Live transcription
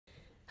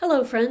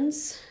Hello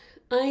friends,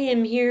 I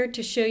am here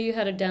to show you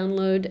how to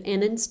download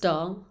and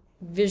install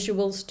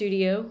Visual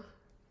Studio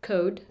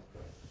Code.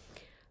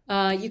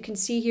 You can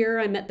see here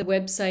I'm at the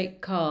website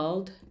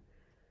called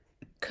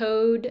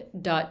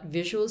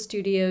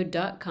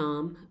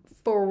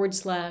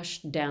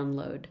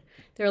code.visualstudio.com/download.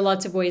 There are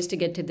lots of ways to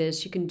get to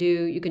this. You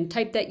can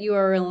type that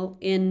URL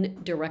in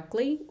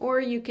directly, or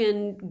you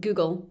can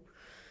do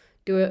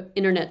an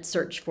internet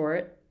search for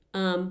it.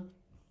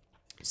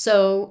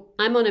 So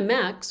I'm on a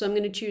Mac, so I'm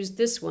going to choose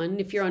this one.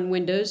 If you're on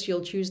Windows,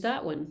 you'll choose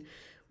that one.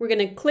 We're going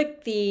to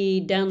click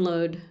the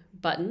download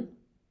button,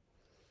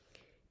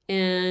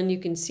 and you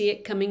can see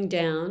it coming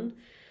down.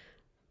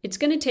 It's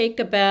going to take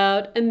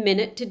about a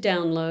minute to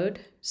download.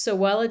 So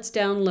while it's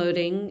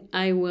downloading,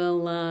 I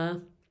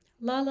will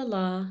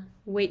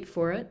wait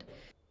for it.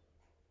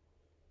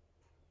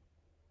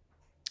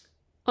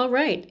 All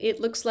right,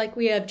 it looks like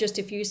we have just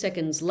a few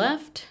seconds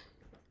left.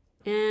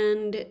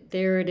 And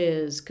there it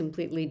is,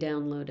 completely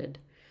downloaded.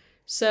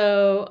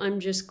 So I'm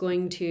just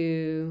going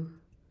to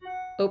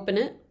open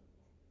it.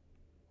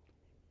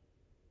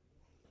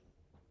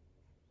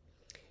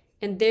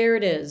 And there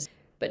it is.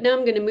 But now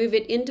I'm going to move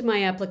it into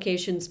my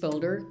applications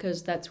folder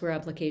because that's where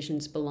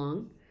applications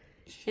belong.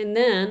 And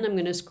then I'm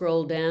going to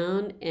scroll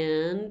down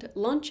and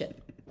launch it.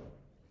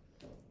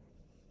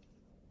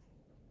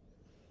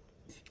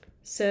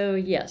 So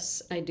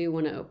yes, I do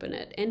want to open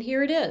it. And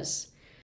here it is.